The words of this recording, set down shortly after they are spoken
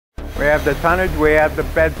We have the tonnage, we have the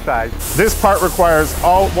bed size. This part requires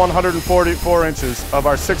all 144 inches of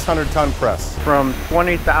our 600-ton press. From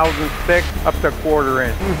 20,000 thick up to 1/4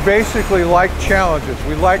 inch. We basically like challenges.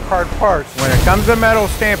 We like hard parts. When it comes to metal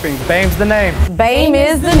stamping, Boehm's the name. Boehm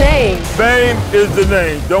is the name. Boehm is the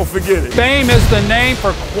name, don't forget it. Boehm is the name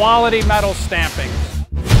for quality metal stampings.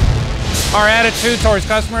 Our attitude towards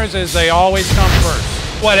customers is they always come first.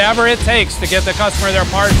 Whatever it takes to get the customer their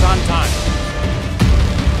parts on time.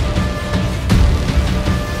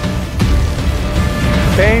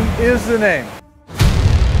 Boehm is the name.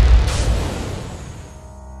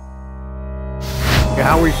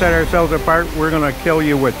 how we set ourselves apart, we're going to kill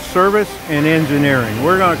you with service and engineering.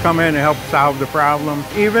 We're going to come in and help solve the problem.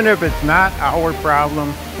 Even if it's not our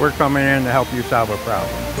problem, we're coming in to help you solve a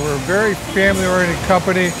problem. We're a very family-oriented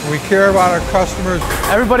company. We care about our customers.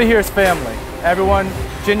 Everybody here is family. Everyone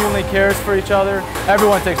genuinely cares for each other.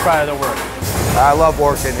 Everyone takes pride in their work. I love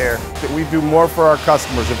working here. We do more for our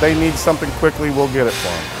customers. If they need something quickly, we'll get it for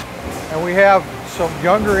them. And we have some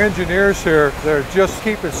younger engineers here that are just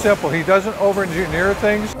keep it simple. He doesn't over-engineer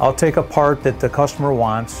things. I'll take a part that the customer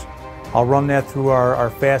wants. I'll run that through our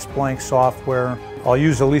fast blank software. I'll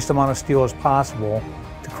use the least amount of steel as possible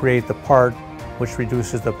to create the part, which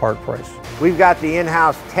reduces the part price. We've got the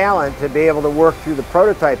in-house talent to be able to work through the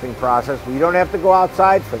prototyping process. We don't have to go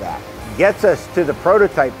outside for that. Gets us to the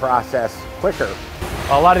prototype process quicker.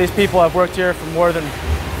 A lot of these people have worked here for more than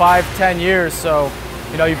 5-10 years, so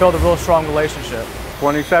you build a real strong relationship.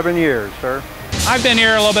 27 years, sir. I've been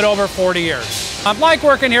here a little bit over 40 years. I like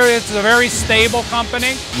working here. It's a very stable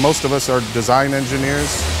company. Most of us are design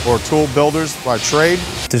engineers or tool builders by trade.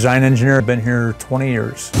 Design engineer, I've been here 20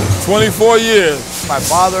 years. 24 years. My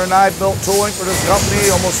father and I built tooling for this company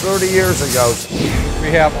almost 30 years ago. We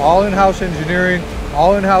have all in-house engineering,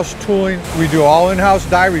 all in-house tooling. We do all in-house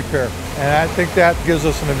die repair. And I think that gives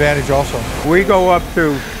us an advantage also. We go up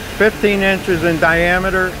to 15 inches in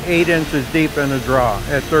diameter, 8 inches deep in the draw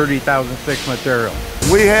at 30,000 thick material.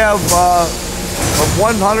 We have from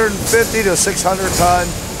 150 to 600 ton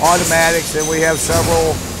automatics, and we have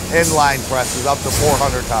several inline presses up to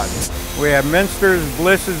 400 tons. We have Minsters,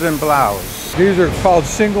 Blisses, and Blows. These are called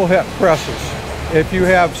single head presses. If you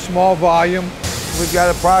have small volume, we've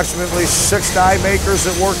got approximately 6 die makers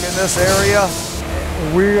that work in this area.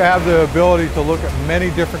 We have the ability to look at many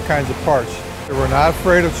different kinds of parts. We're not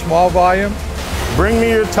afraid of small volume. Bring me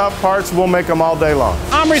your tough parts, we'll make them all day long.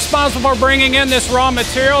 I'm responsible for bringing in this raw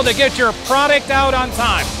material to get your product out on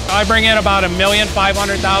time. I bring in about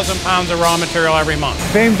 1,500,000 pounds of raw material every month.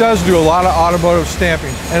 Boehm does do a lot of automotive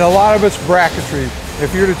stamping, and a lot of it's bracketry.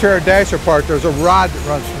 If you're to tear a dash apart, there's a rod that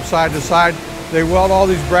runs from side to side. They weld all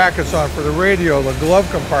these brackets on for the radio, the glove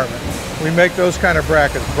compartment. We make those kind of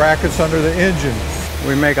brackets under the engine.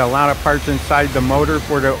 We make a lot of parts inside the motor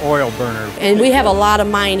for the oil burner. And we have a lot of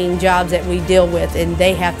mining jobs that we deal with, and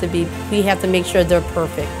we have to make sure they're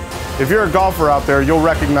perfect. If you're a golfer out there, you'll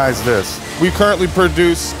recognize this. We currently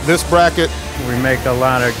produce this bracket. We make a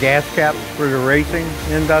lot of gas caps for the racing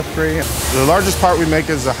industry. The largest part we make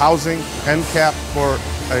is a housing end cap for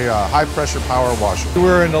a high pressure power washer.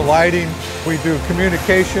 We're into lighting, we do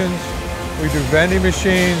communications, we do vending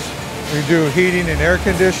machines, we do heating and air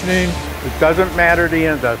conditioning. It doesn't matter the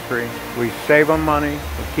industry. We save them money,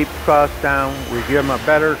 we keep the cost down, we give them a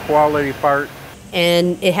better quality part.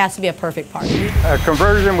 And it has to be a perfect part. A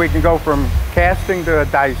conversion, we can go from casting to a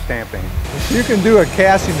die stamping. If you can do a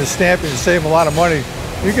casting to stamping and save a lot of money,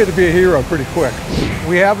 you get to be a hero pretty quick.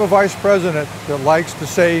 We have a vice president that likes to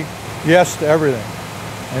say yes to everything.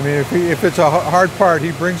 I mean, if it's a hard part,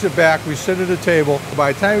 he brings it back, we sit at a table.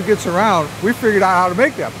 By the time he gets around, we figured out how to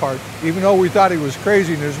make that part. Even though we thought he was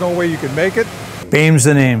crazy and there's no way you could make it. Boehm's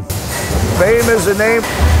the name. Boehm is the name.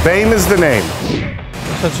 Boehm is the name.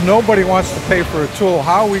 Since nobody wants to pay for a tool,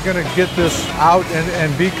 how are we going to get this out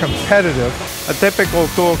and be competitive? A typical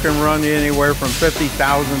tool can run you anywhere from $50,000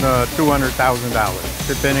 to $200,000,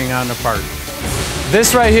 depending on the part.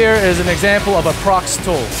 This right here is an example of a Prox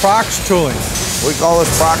tool. Prox tooling. We call this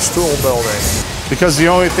Prox tool building. Because the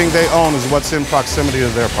only thing they own is what's in proximity to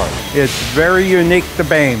their part. It's very unique to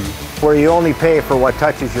Boehm. Where you only pay for what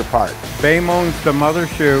touches your part. Boehm owns the mother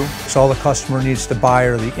shoe. So all the customer needs to buy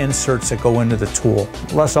are the inserts that go into the tool.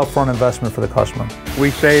 Less upfront investment for the customer. We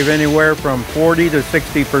save anywhere from 40 to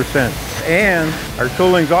 60%. And our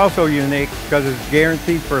tooling's also unique because it's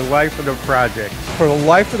guaranteed for life of the project. For the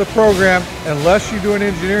life of the program, unless you do an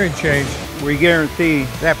engineering change, we guarantee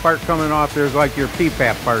that part coming off there is like your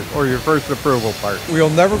PPAP part or your first approval part. We'll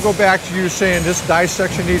never go back to you saying this die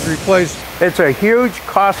section needs replaced. It's a huge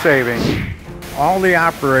cost saving. All the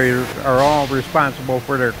operators are all responsible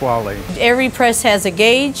for their quality. Every press has a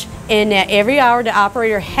gauge, And that every hour the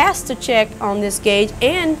operator has to check on this gauge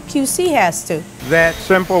and QC has to. That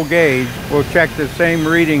simple gauge will check the same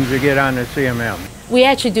readings you get on the CMM. We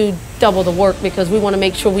actually do double the work because we want to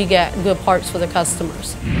make sure we get good parts for the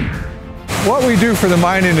customers. What we do for the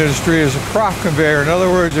mining industry is a crop conveyor. In other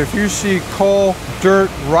words, if you see coal, dirt,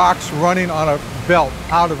 rocks running on a belt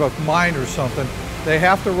out of a mine or something, they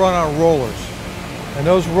have to run on rollers. And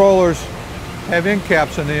those rollers have end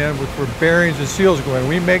caps in the end with where bearings and seals go in.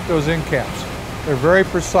 We make those end caps. They're very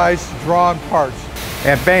precise, drawn parts.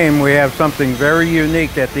 At Boehm, we have something very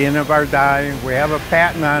unique at the end of our die. We have a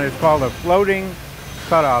patent on it. It's called a floating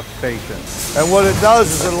cutoff station. And what it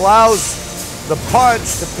does is it allows the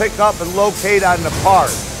punch to pick up and locate on the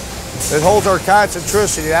part. It holds our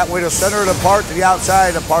concentricity. That way the center of the part to the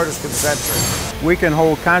outside of the part is concentric. We can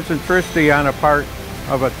hold concentricity on a part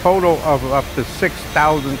of a total of up to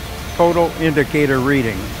 6,000 total indicator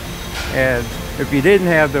reading. And if you didn't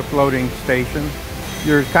have the floating station,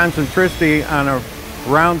 your concentricity on a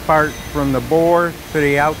round part from the bore to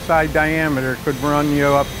the outside diameter could run you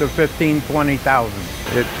up to 20,000.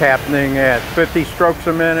 It's happening at 50 strokes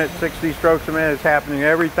a minute, 60 strokes a minute. It's happening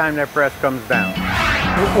every time that press comes down.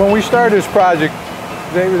 When we started this project,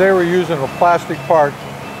 they were using a plastic part.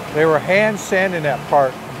 They were hand sanding that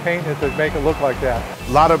part and painting it to make it look like that.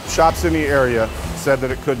 A lot of shops in the area said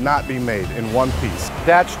that it could not be made in one piece.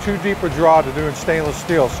 That's too deep a draw to do in stainless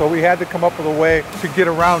steel, so we had to come up with a way to get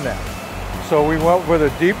around that. So we went with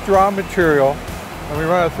a deep draw material, and we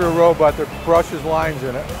run it through a robot that brushes lines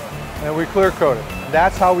in it, and we clear coat it. And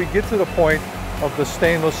that's how we get to the point of the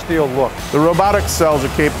stainless steel look. The robotic cells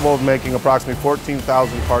are capable of making approximately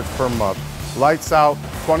 14,000 parts per month. Lights out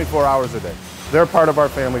 24 hours a day. They're part of our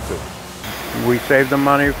family too. We save the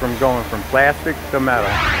money from going from plastic to metal.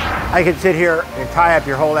 I could sit here and tie up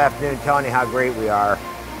your whole afternoon telling you how great we are,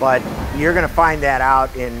 but you're going to find that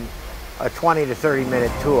out in a 20 to 30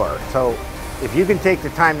 minute tour. So if you can take the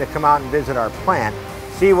time to come out and visit our plant,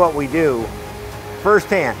 see what we do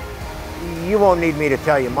firsthand, you won't need me to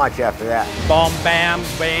tell you much after that. Boehm, Bam,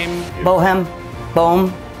 Boehm. Boehm,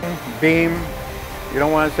 Boehm. Beam. You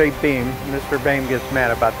don't want to say beam. Mr. Boehm gets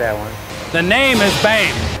mad about that one. The name is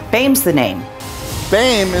Boehm. Boehm's the name.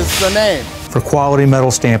 Boehm is the name. For quality metal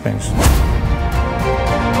stampings.